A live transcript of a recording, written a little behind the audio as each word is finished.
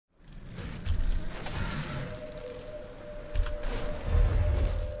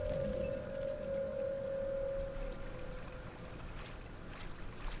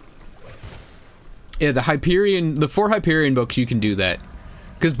Yeah, the 4 Hyperion books, you can do that.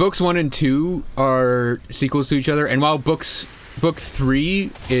 Because books 1 and 2 are sequels to each other, and while book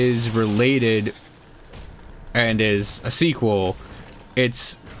 3 is related and is a sequel,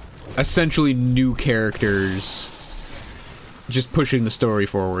 it's essentially new characters just pushing the story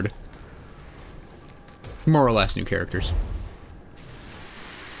forward. More or less new characters.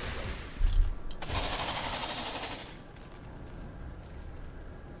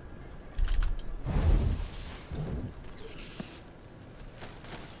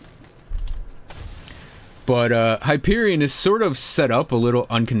 But Hyperion is sort of set up a little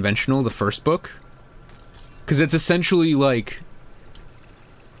unconventional, the first book. Because it's essentially like...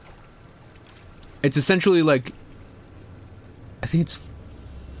 I think it's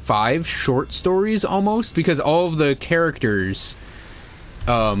 5 short stories, almost. Because all of the characters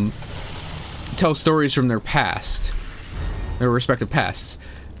tell stories from their past. Their respective pasts.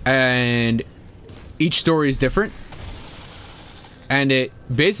 And each story is different. And it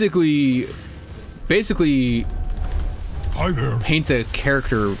basically Hi there. Paints a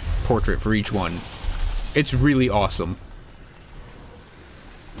character portrait for each one. It's really awesome.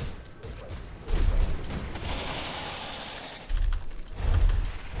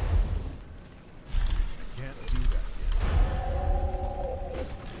 Can't do that.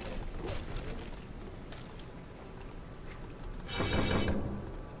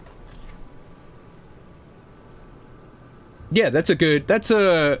 Yeah, that's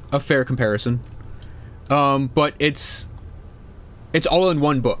a fair comparison. But it's all in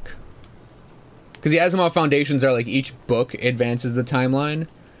one book. Because the Asimov Foundations are like each book advances the timeline.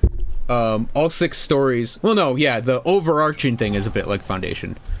 All 6 stories... Well, no, yeah, the overarching thing is a bit like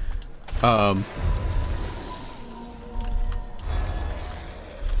Foundation.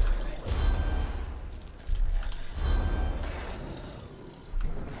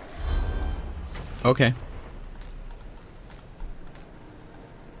 Okay.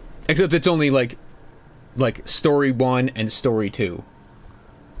 Except it's only like story 1 and story 2.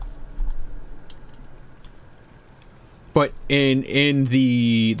 But in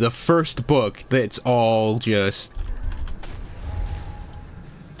the first book, it's all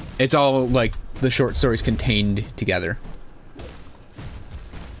like the short stories contained together.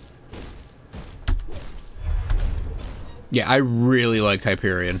 Yeah, I really liked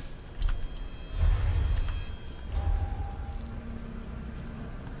Hyperion.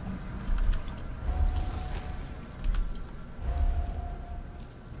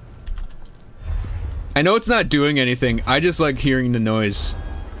 I know it's not doing anything, I just like hearing the noise.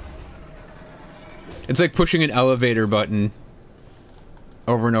 It's like pushing an elevator button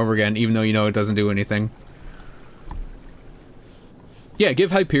over and over again, even though you know it doesn't do anything. Yeah,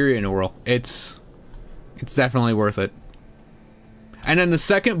 give Hyperion a whirl. It's definitely worth it. And then the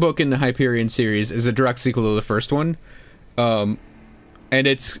second book in the Hyperion series is a direct sequel to the first one. And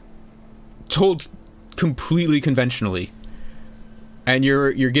it's told completely conventionally. And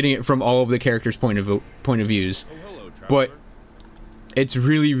you're getting it from all of the characters' point of views. Oh, hello, but it's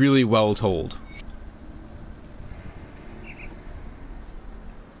really, really well told.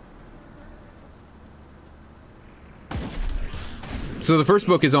 So the first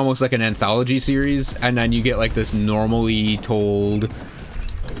book is almost like an anthology series, and then you get like this normally told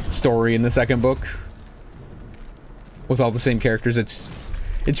story in the second book with all the same characters. It's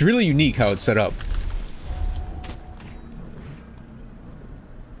really unique how it's set up.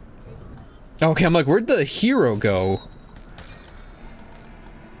 Okay, I'm like, where'd the hero go?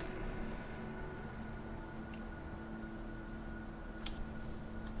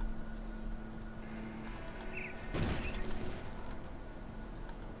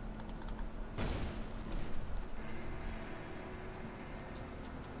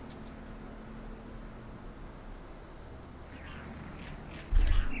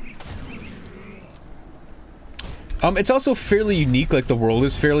 It's also fairly unique, like the world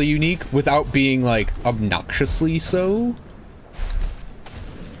is fairly unique, without being, like, obnoxiously so.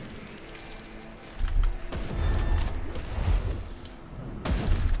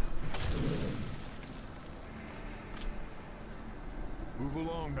 Move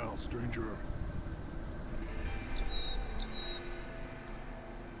along now, stranger.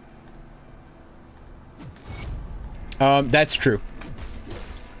 That's true.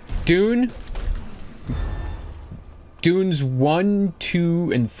 Dunes 1,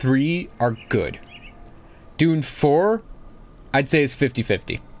 2, and 3 are good. Dune 4, I'd say it's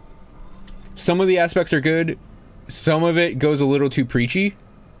 50-50. Some of the aspects are good. Some of it goes a little too preachy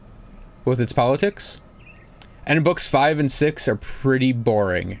with its politics. And books 5 and 6 are pretty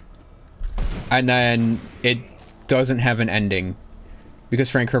boring. And then it doesn't have an ending. because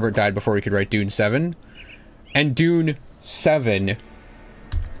Frank Herbert died before he could write Dune 7. And Dune 7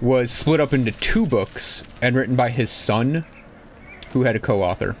 was split up into 2 books and written by his son, who had a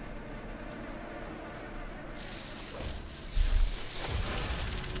co-author.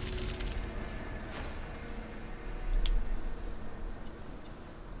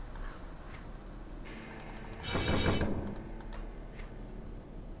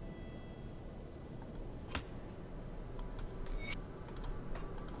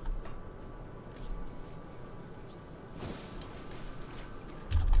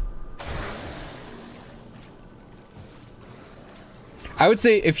 I would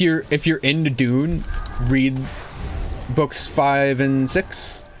say if you're into Dune, read books 5 and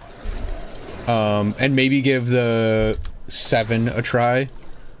 6, and maybe give the 7 a try.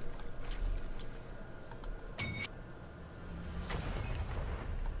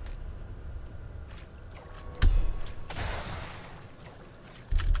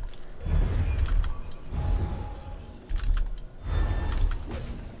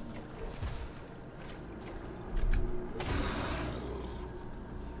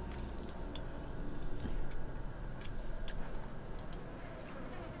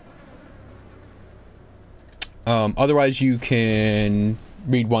 Otherwise, you can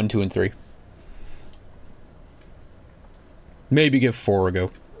read 1, 2, and 3. Maybe give 4 a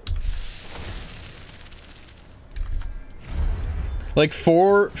go. Like,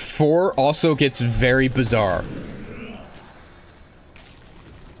 4 also gets very bizarre.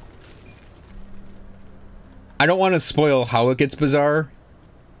 I don't want to spoil how it gets bizarre,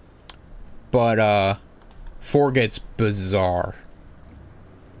 but, 4 gets bizarre.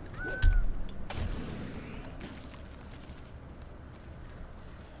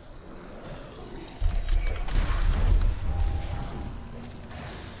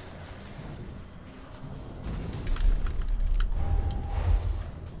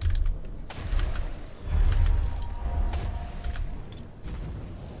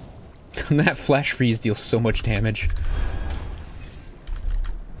 That flash freeze deals so much damage.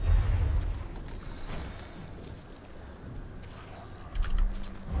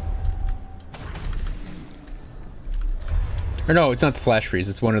 Or no, it's not the flash freeze.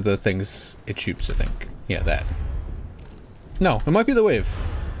 It's one of the things it shoots, I think. Yeah, that. No, it might be the wave.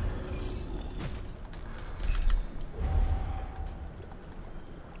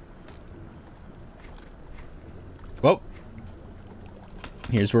 Well,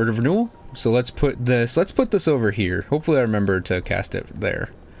 here's Word of Renewal. So let's put this over here. Hopefully I remember to cast it there.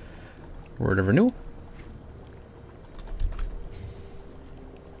 Word of Renewal.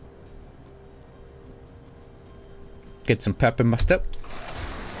 Get some pep in my step.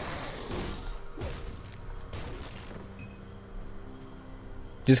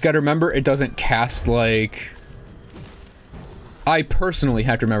 Just gotta remember it doesn't cast like... I personally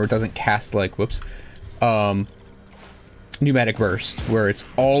have to remember it doesn't cast like, whoops, Pneumatic Burst, where it's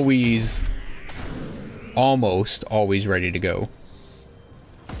always, almost always ready to go.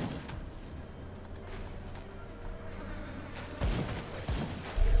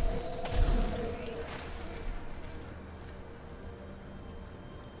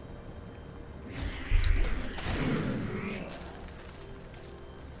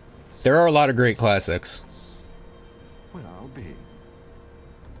 There are a lot of great classics. Well, I'll be.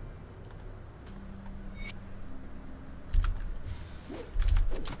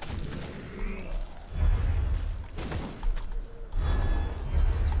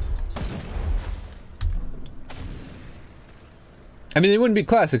 I mean, they wouldn't be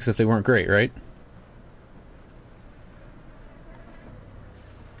classics if they weren't great, right?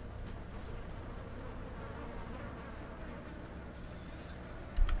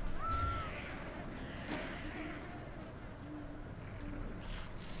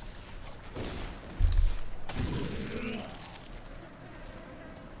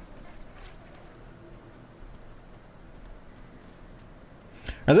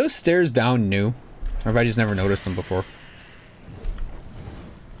 Are those stairs down new? Or have I just never noticed them before?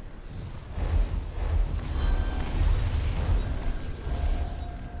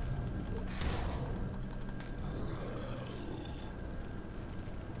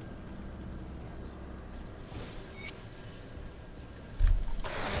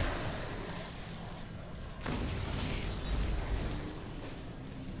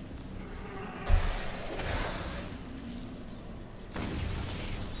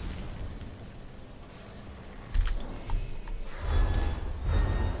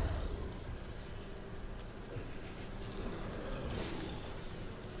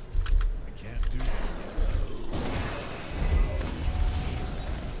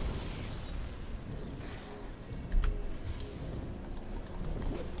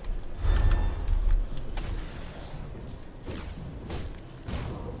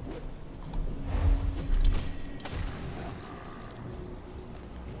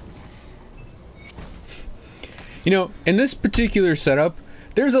 You know, in this particular setup,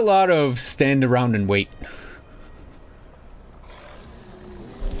 there's a lot of stand around and wait.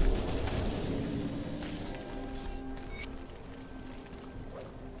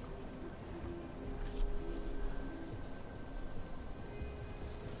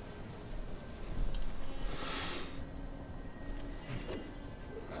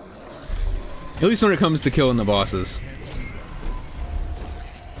 At least when it comes to killing the bosses.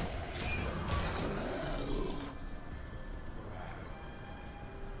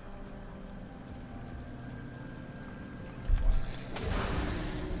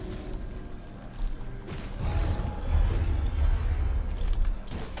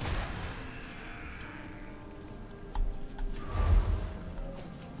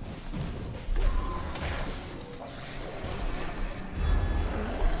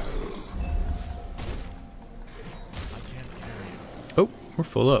 Oh, we're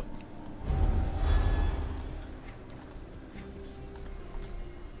full up.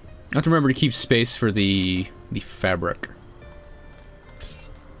 I have to remember to keep space for the fabric.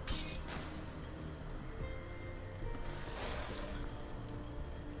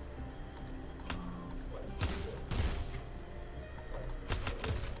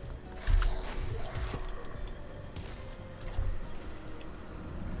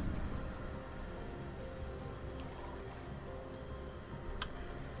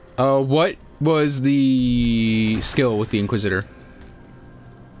 What was the skill with the Inquisitor?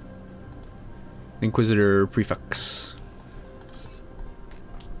 Inquisitor prefix.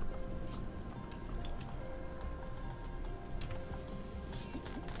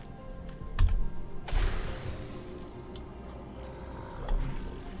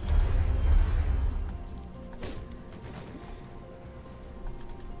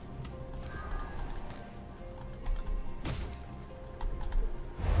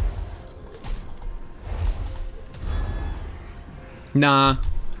 Nah.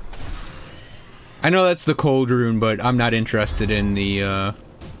 I know that's the cold rune, but I'm not interested in the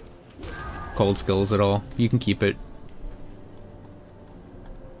cold skills at all. You can keep it.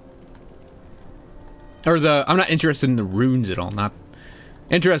 Or I'm not interested in the runes at all. Not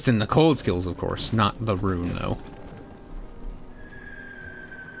interested in the cold skills, of course. Not the rune, though.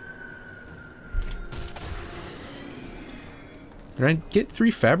 Did I get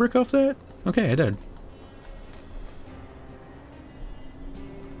 3 fabric off that? Okay, I did.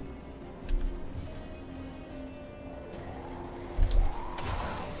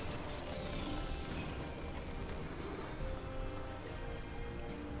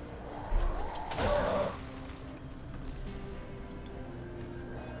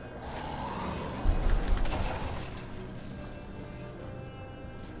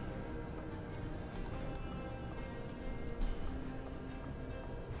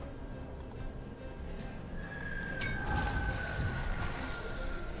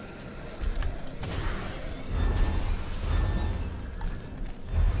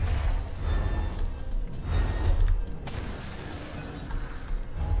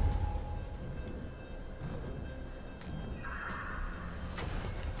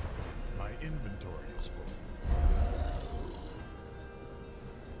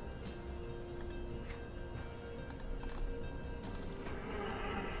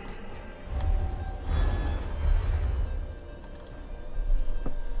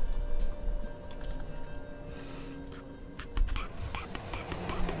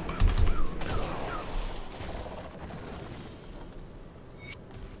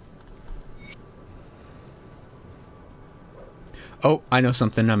 Oh, I know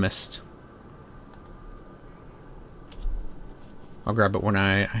something I missed. I'll grab it when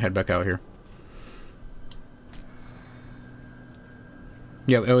I head back out here.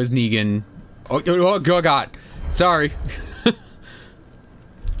 Yep, it was Negan. Oh God. Sorry.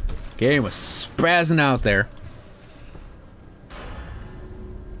 Game was spazzing out there.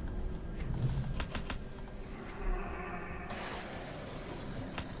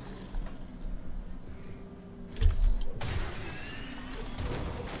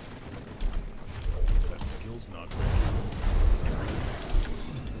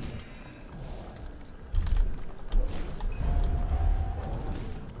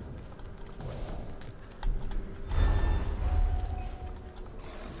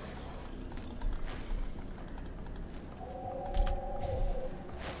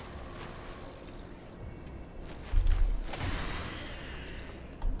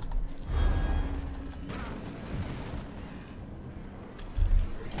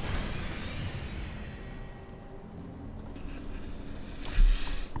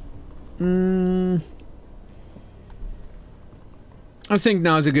 I think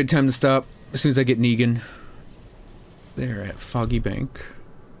now is a good time to stop as soon as I get Negan. They're at Foggy Bank.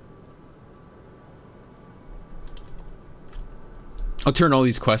 I'll turn all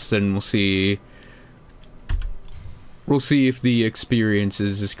these quests in and we'll see. We'll see if the experience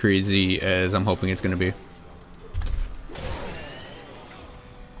is as crazy as I'm hoping it's going to be.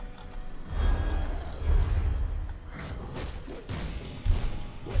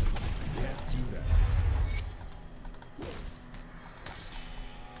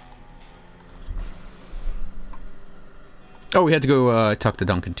 Oh, we had to go talk to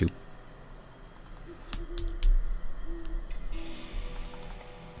Duncan too.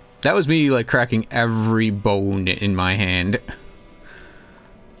 That was me, like, cracking every bone in my hand.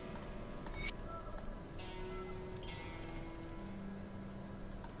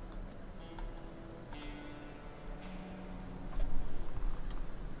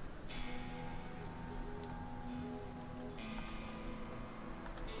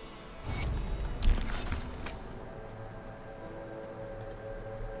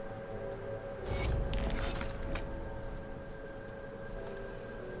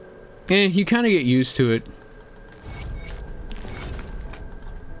 Eh, you kind of get used to it.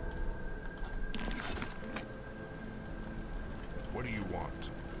 What do you want?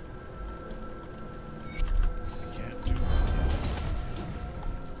 I can't do that.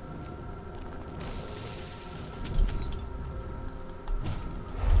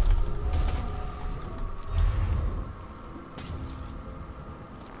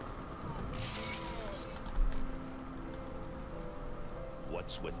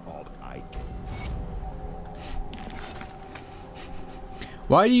 What's with all the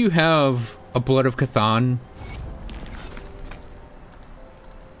Why do you have a Blood of Cthon?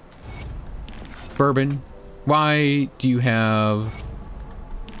 Bourbon, why do you have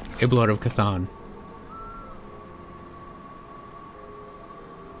a Blood of Cthon?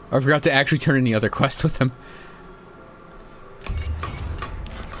 I forgot to actually turn in the other quest with him.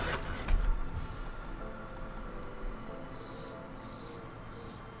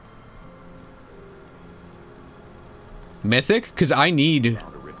 Mythic? Because I need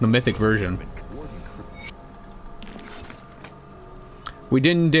the mythic version. We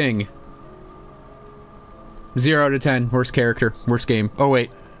didn't ding. 0 out of 10. Worst character. Worst game. Oh, wait.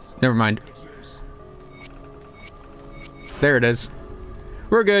 Never mind. There it is.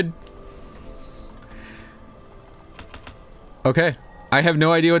 We're good. Okay. I have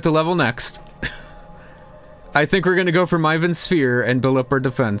no idea what to level next. I think we're gonna go for Myvan's Sphere and build up our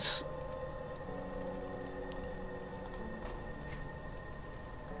defense.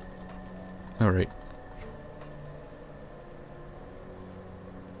 Alright.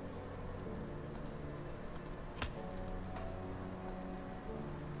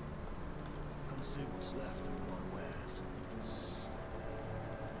 see what's left of my wares.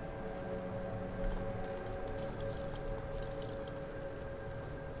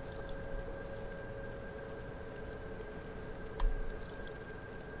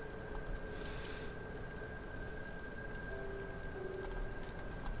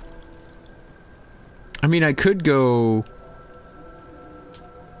 I mean, I could go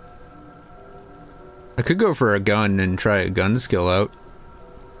for a gun and try a gun skill out.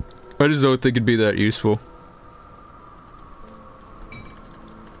 I just don't think it'd be that useful.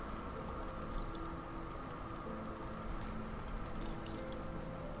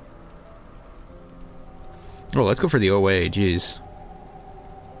 Oh, let's go for the OA, jeez.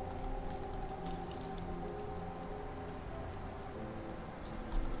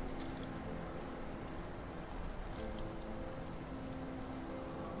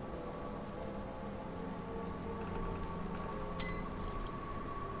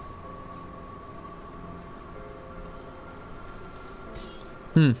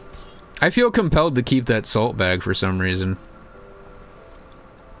 I feel compelled to keep that salt bag for some reason.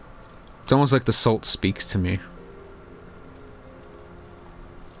 It's almost like the salt speaks to me.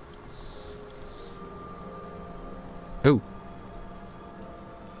 Oh.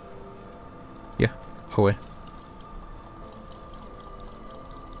 Yeah, away.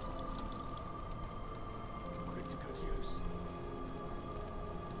 Put it to good use.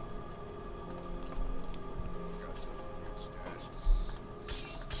 Got some good stash.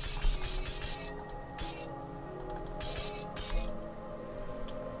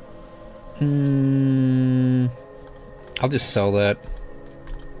 I'll just sell that.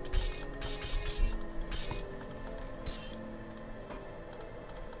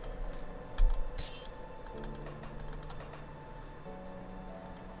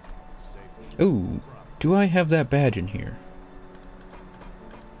 Ooh, do I have that badge in here?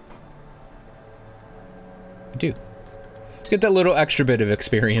 I do. Get that little extra bit of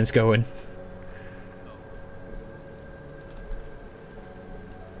experience going.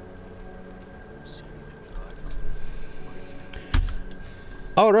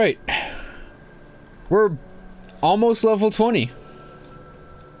 All right. We're almost level 20.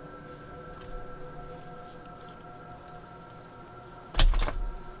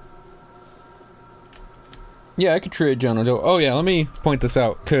 Yeah, I could trade John Doe. Oh yeah, let me point this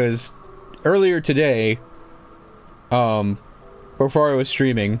out, because earlier today, before I was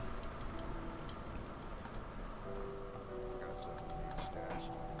streaming, Got something neat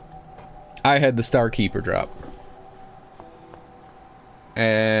stashed. I had the Star Keeper drop.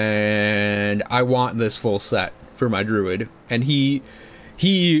 And I want this full set for my druid. And he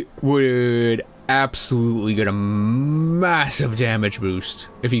would absolutely get a massive damage boost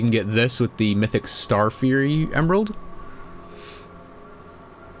if he can get this with the Mythic Star Fury Emerald.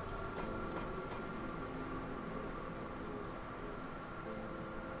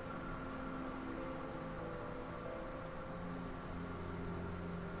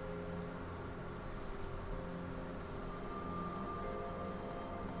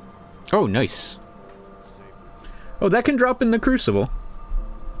 Oh, nice. Oh, that can drop in the Crucible.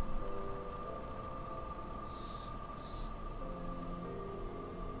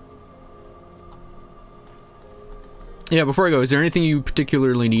 Yeah, before I go, is there anything you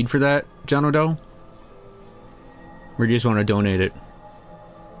particularly need for that, John O'Dell? Or do you just want to donate it?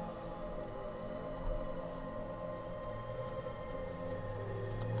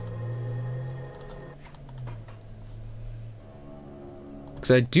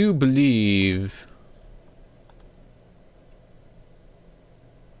 Because I do believe...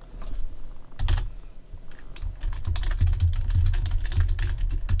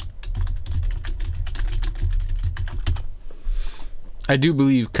 I do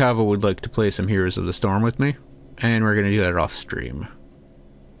believe Kava would like to play some Heroes of the Storm with me, and we're going to do that off stream.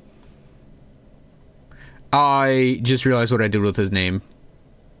 I just realized what I did with his name.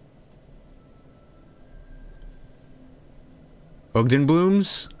 Ogden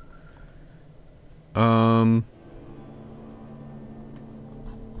Blooms?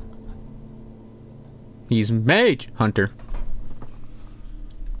 He's Mage Hunter.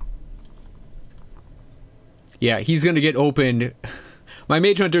 Yeah, he's going to get opened... My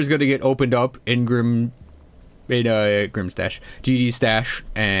Mage Hunter is going to get opened up in Grim Stash, GG Stash,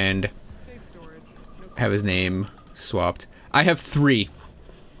 and have his name swapped. I have 3.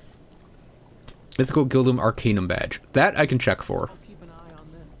 Mythical Guildum Arcanum Badge. That I can check for.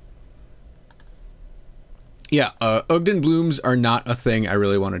 Yeah, Ogden Blooms are not a thing I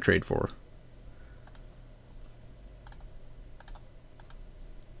really want to trade for.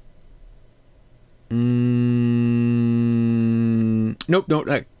 Nope,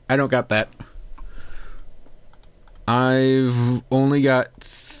 I don't got that. I've only got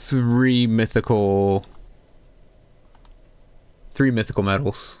 3 mythical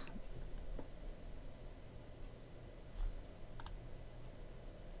medals.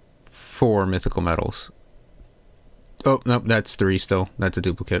 Four mythical medals. Oh, nope, that's 3 still. That's a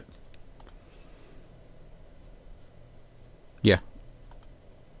duplicate. Yeah.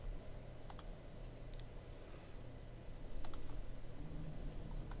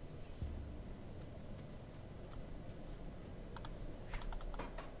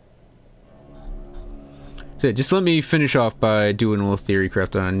 So just let me finish off by doing a little theory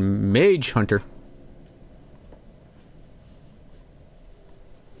craft on Mage Hunter.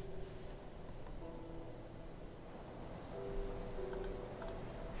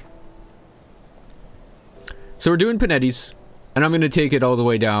 So we're doing Panetti's, and I'm going to take it all the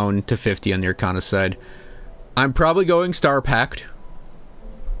way down to 50 on the Arcana side. I'm probably going Star Pact,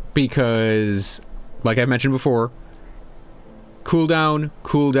 because, like I mentioned before, cooldown,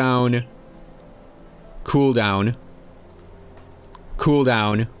 cooldown, cooldown,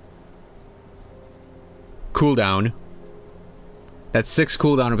 cooldown, cooldown. That's 6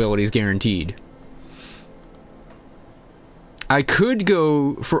 cooldown abilities guaranteed. I could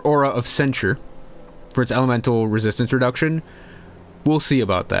go for Aura of Censure for its elemental resistance reduction. We'll see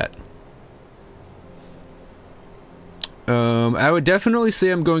about that. I would definitely say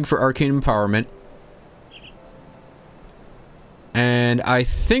I'm going for Arcane Empowerment. And I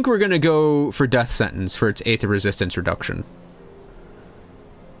think we're going to go for Death Sentence for its Aether resistance reduction.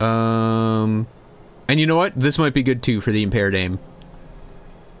 And you know what? This might be good too for the Impaired Aim.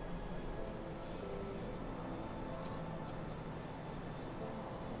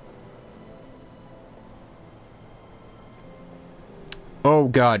 Oh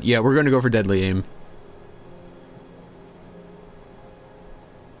god, yeah, we're gonna go for Deadly Aim.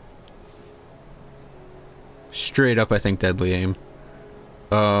 Straight up, I think Deadly Aim.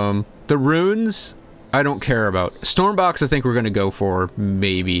 The runes, I don't care about. Stormbox, I think we're gonna go for,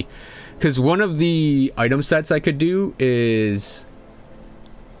 maybe. Because one of the item sets I could do is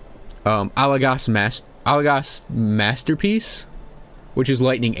Alagos Masterpiece, which is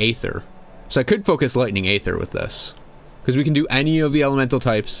Lightning Aether. So I could focus Lightning Aether with this, because we can do any of the elemental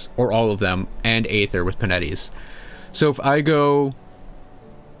types, or all of them, and Aether with Panetti's. So if I go...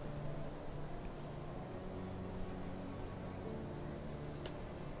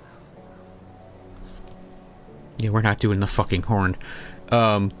 Yeah, we're not doing the fucking horn.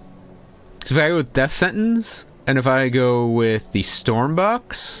 So if I go with Death Sentence, and if I go with the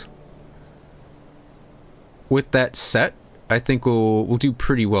Stormbox, with that set, I think we'll do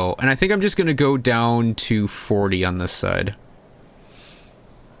pretty well. And I think I'm just going to go down to 40 on this side.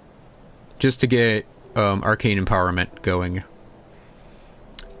 Just to get Arcane Empowerment going.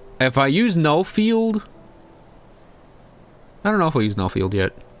 If I use Null Field... I don't know if I'll use Null Field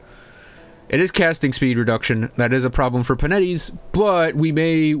yet. It is casting speed reduction. That is a problem for Panetti's, but we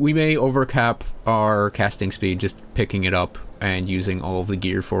may overcap our casting speed just picking it up and using all of the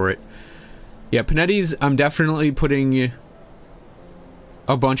gear for it. Yeah, Panetti's, I'm definitely putting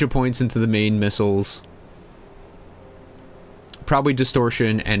a bunch of points into the main missiles. Probably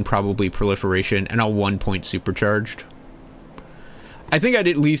Distortion and probably Proliferation, and a 1 point supercharged. I think I'd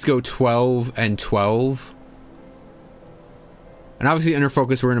at least go 12 and 12. And obviously Inner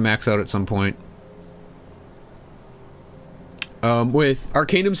Focus we're going to max out at some point. With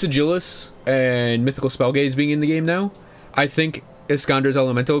Arcanum Sigillus and Mythical Spellgaze being in the game now, I think Iskander's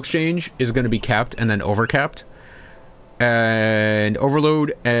Elemental Exchange is going to be capped and then overcapped. And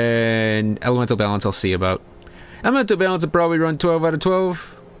Overload and Elemental Balance I'll see about. Elemental Balance will probably run 12 out of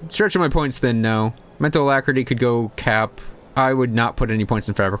 12. Stretching my points thin now. Mental Alacrity could go cap. I would not put any points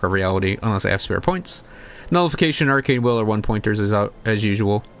in Fabric of Reality unless I have spare points. Nullification, Arcane Will, or 1-pointers is out as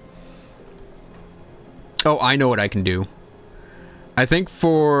usual. Oh, I know what I can do. I think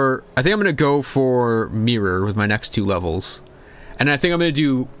I'm going to go for Mirror with my next 2 levels. And I think I'm going to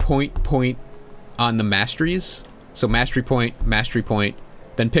do point on the Masteries. So Mastery Point,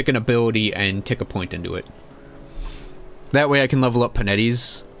 then pick an ability and tick a point into it. That way I can level up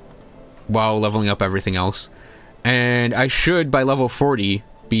Panetti's while leveling up everything else. And I should, by level 40,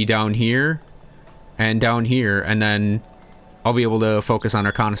 be down here and down here, and then I'll be able to focus on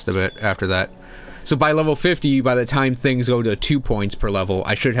Arcanist a bit after that. So by level 50, by the time things go to 2 points per level,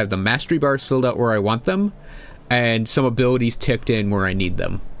 I should have the Mastery bars filled out where I want them, and some abilities ticked in where I need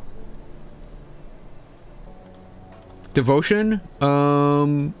them. Devotion?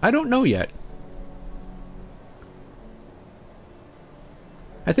 I don't know yet.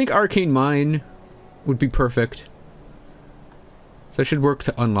 I think Arcane Mine would be perfect. So I should work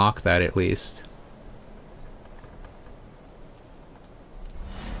to unlock that at least.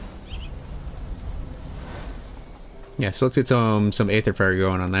 Yeah, so let's get some Aether Fire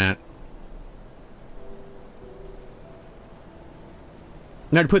going on that.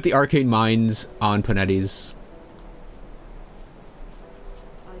 Now I'd put the Arcane Mines on Panetti's.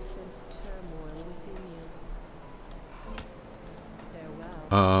 I sense turmoil within you.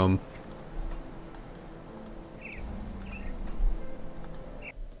 Farewell.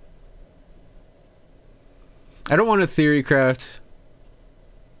 I don't want to theory craft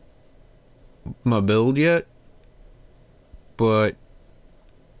my build yet, but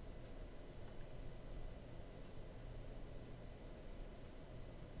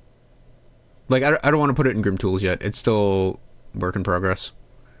like I don't want to put it in Grim Tools yet. It's still work in progress.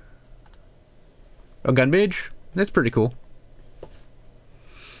 A Gun Mage? That's pretty cool.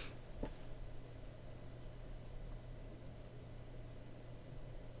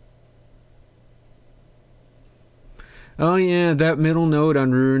 Oh yeah, that middle node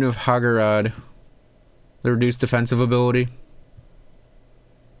on Rune of Hagarad. The reduced defensive ability.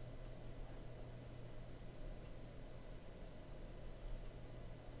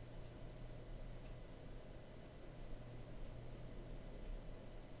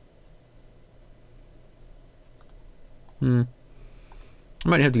 I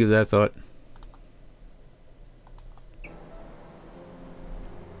might have to give that a thought.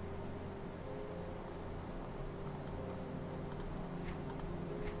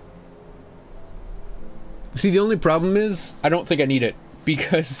 See, the only problem is, I don't think I need it,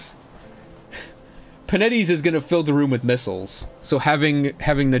 because Panetti's is going to fill the room with missiles, so having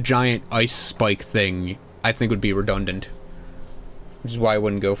the giant ice spike thing, I think would be redundant. Which is why I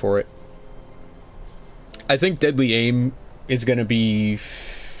wouldn't go for it. I think Deadly Aim is going to be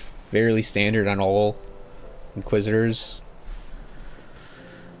fairly standard on all Inquisitors.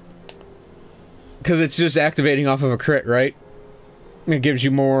 Because it's just activating off of a crit, right? It gives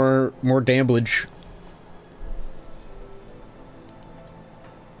you more damage.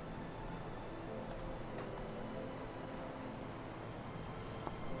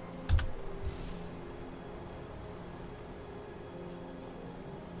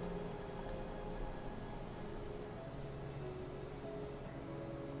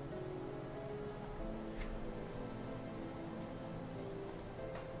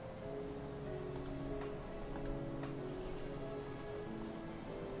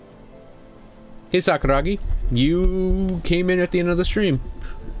 Hey Sakuragi, you came in at the end of the stream.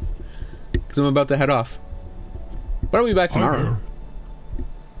 Because I'm about to head off. But I'll be back tomorrow.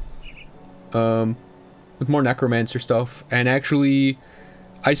 With more necromancer stuff. And actually,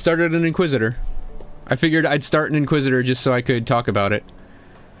 I started an Inquisitor. I figured I'd start an Inquisitor just so I could talk about it.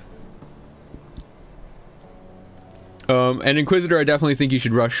 An Inquisitor, I definitely think you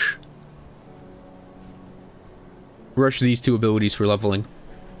should rush these two abilities for leveling.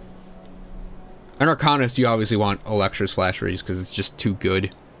 An Arcanist, you obviously want Electra's Flash Rays because it's just too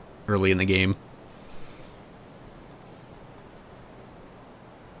good early in the game.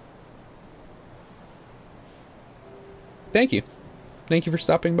 Thank you. Thank you for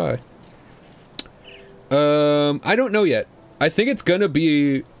stopping by. I don't know yet. I think it's gonna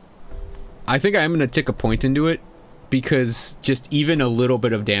be... I think I am gonna tick a point into it because just even a little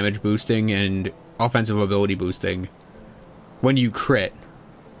bit of damage boosting and offensive ability boosting when you crit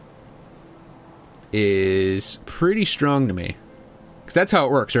is pretty strong to me. Because that's how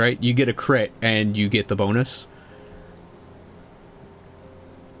it works, right? You get a crit and you get the bonus.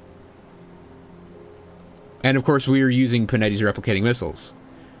 And of course we are using Panetti's replicating missiles.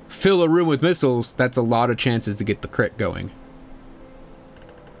 Fill a room with missiles, that's a lot of chances to get the crit going.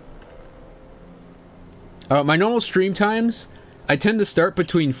 My normal stream times, I tend to start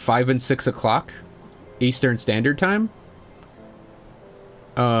between 5 and 6 o'clock Eastern Standard Time.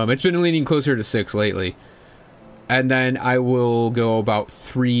 It's been leaning closer to 6 lately. And then I will go about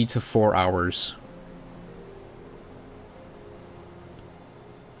 3 to 4 hours.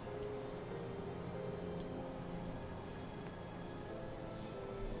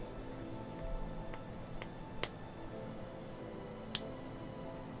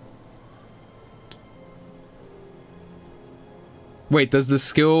 Wait, does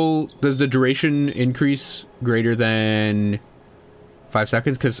the duration increase greater than 5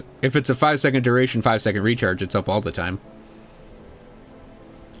 seconds? Because if it's a 5-second duration, 5-second recharge, it's up all the time.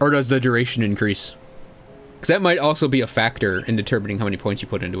 Or does the duration increase? Because that might also be a factor in determining how many points you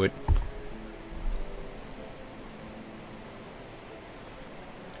put into it.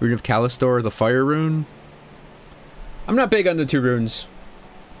 Rune of Callistor, the Fire Rune. I'm not big on the 2 runes.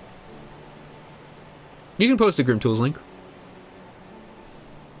 You can post the Grim Tools link.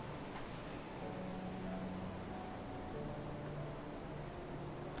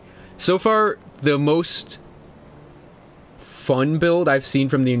 So far, the most fun build I've seen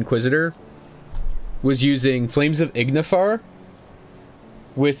from the Inquisitor was using Flames of Ignifar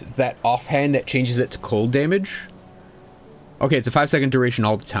with that offhand that changes it to cold damage. Okay, it's a 5-second duration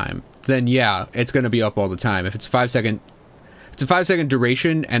all the time. Then yeah, it's going to be up all the time. If it's a 5-second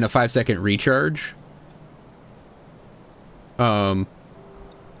duration and a 5-second recharge.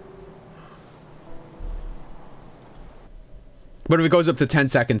 But if it goes up to 10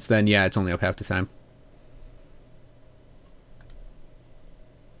 seconds, then yeah, it's only up half the time.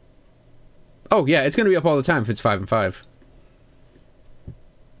 Oh, yeah, it's going to be up all the time if it's 5 and 5.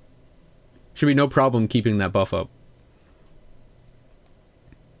 Should be no problem keeping that buff up.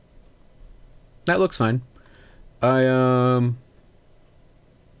 That looks fine. I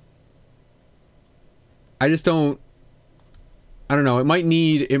just don't... I don't know, it might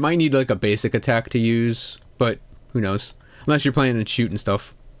need like a basic attack to use, but who knows. Unless you're playing and shooting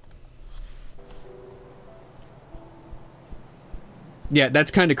stuff. Yeah,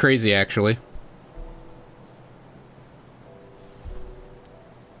 that's kind of crazy, actually.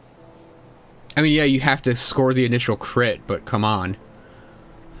 I mean, yeah, you have to score the initial crit, but come on.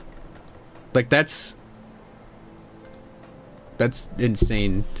 Like, that's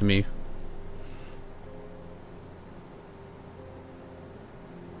insane to me.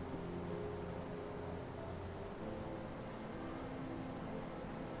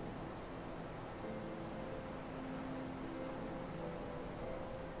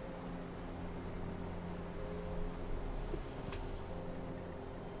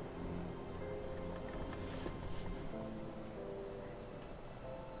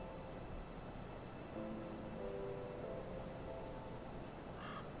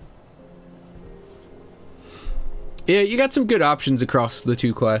 Yeah, you got some good options across the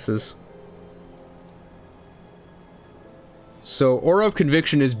 2 classes. So, Aura of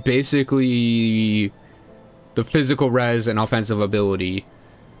Conviction is basically the physical res and offensive ability.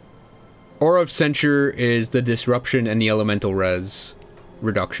 Aura of Censure is the disruption and the elemental res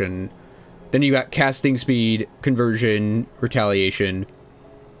reduction. Then you got casting speed, conversion, retaliation,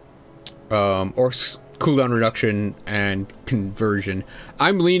 or cooldown reduction, and conversion.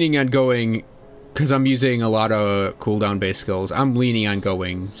 I'm leaning on going... Because I'm using a lot of cooldown-based skills, I'm leaning on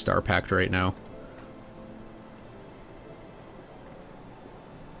going Star Pact right now.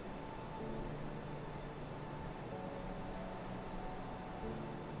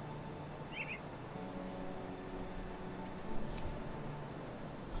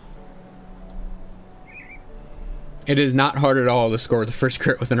 It is not hard at all to score the first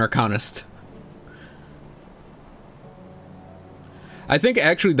crit with an Arcanist. I think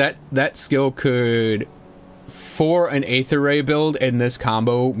actually that skill could, for an Aether Ray build in this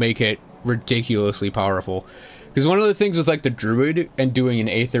combo, make it ridiculously powerful. Because one of the things with like the Druid and doing an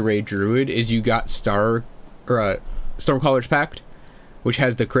Aether Ray Druid is you got Stormcaller's Pact, which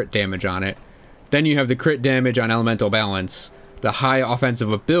has the crit damage on it. Then you have the crit damage on Elemental Balance, the high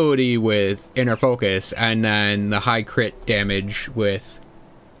offensive ability with Inner Focus, and then the high crit damage with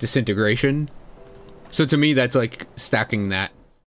Disintegration. So to me, that's like stacking that.